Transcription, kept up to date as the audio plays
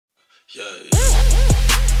Yeah, yeah.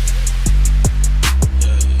 Yeah,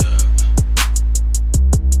 yeah.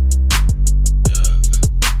 Yeah.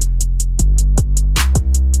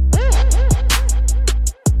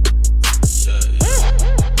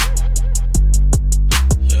 Yeah,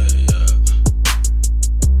 yeah. Yeah, yeah.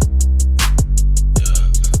 Yeah.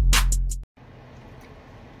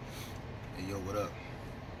 Hey, yo, what up?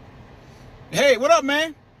 Hey, what up,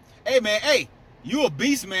 man? Hey, man, hey, you a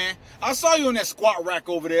beast, man. I saw you in that squat rack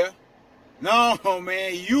over there. No,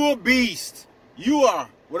 man, you a beast. You are.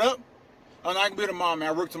 What up? Oh, no, I can be tomorrow, man.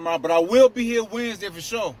 I work tomorrow, but I will be here Wednesday for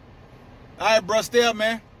sure. All right, bro, stay up,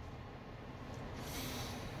 man.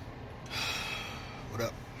 What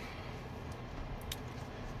up?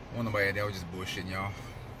 Wasn't nobody out there. I was just bullshitting, y'all.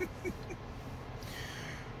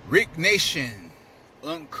 Rick Nation,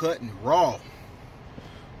 uncut and raw.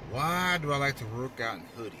 Why do I like to work out in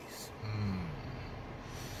hoodies?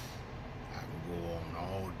 I can go on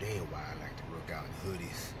all day why I like to work out in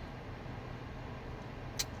hoodies.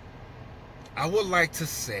 I would like to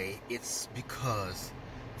say it's because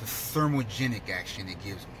the thermogenic action it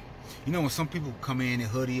gives me. You know, when some people come in a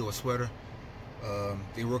hoodie or a sweater,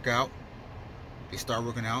 they work out, they start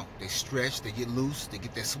working out, they stretch, they get loose, they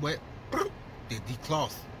get that sweat, they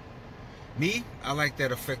decloth. Me, I like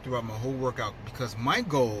that effect throughout my whole workout because my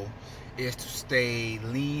goal is to stay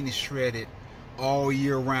lean and shredded all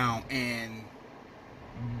year round, and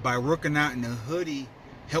by working out in the hoodie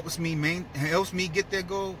helps me get that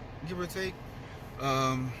goal, give or take.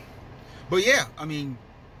 But yeah, I mean,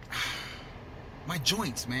 my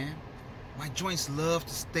joints, man. My joints love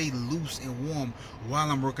to stay loose and warm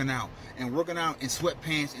while I'm working out. And working out in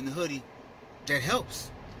sweatpants in the hoodie, that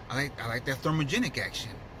helps. I like that thermogenic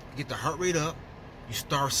action. You get the heart rate up, you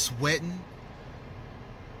start sweating,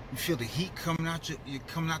 you feel the heat coming out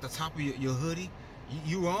the top of your hoodie.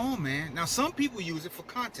 You're on, man. Now some people use it for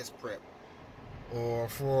contest prep or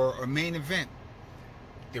for a main event.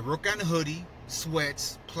 They work out in the hoodie,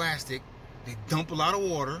 sweats, plastic, they dump a lot of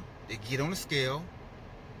water, they get on the scale,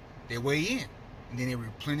 they weigh in, and then they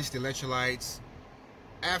replenish the electrolytes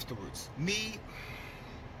afterwards. Me,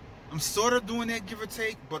 I'm sort of doing that, give or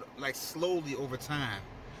take, but like slowly over time.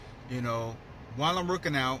 You know, while I'm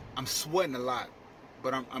working out, I'm sweating a lot,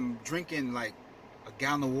 but I'm drinking like a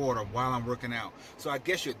gallon of water while I'm working out. So I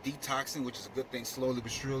guess you're detoxing, which is a good thing, slowly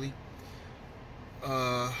but surely.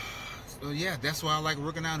 So yeah, that's why I like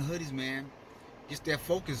working out in hoodies, man. Gets that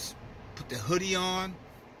focus. Put the hoodie on,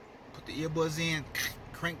 put the earbuds in,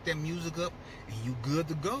 crank that music up, and you good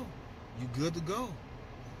to go. You good to go.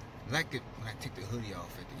 I like it when I take the hoodie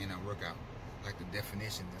off at the end of workout. I like the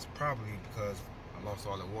definition. That's probably because I lost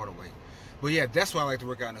all the water weight. But yeah, that's why I like to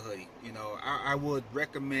work out in a hoodie. You know, I would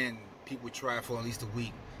recommend people try it for at least a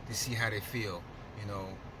week to see how they feel. You know,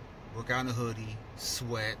 work out in a hoodie,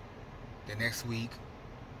 sweat. The next week,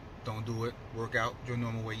 don't do it. Work out your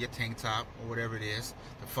normal way, your tank top or whatever it is.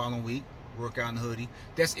 The following week, work out in the hoodie.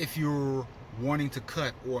 That's if you're wanting to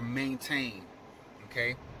cut or maintain.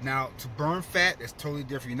 Okay? Now, to burn fat, that's totally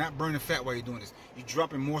different. You're not burning fat while you're doing this. You're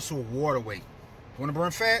dropping more so water weight. If you want to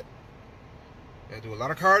burn fat, you gotta do a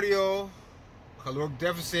lot of cardio, caloric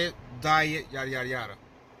deficit, diet, yada yada yada.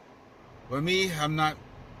 But me, I'm not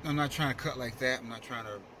trying to cut like that. I'm not trying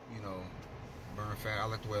to, you know, burn fat. I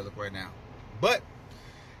like the way I look right now. But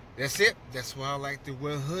that's it. That's why I like to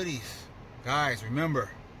wear hoodies. Guys,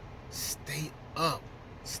 remember, stay up,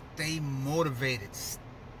 stay motivated,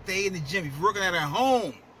 stay in the gym. If you're working out at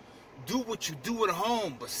home, do what you do at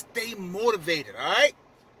home, but stay motivated. All right,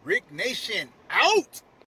 Rick Nation out.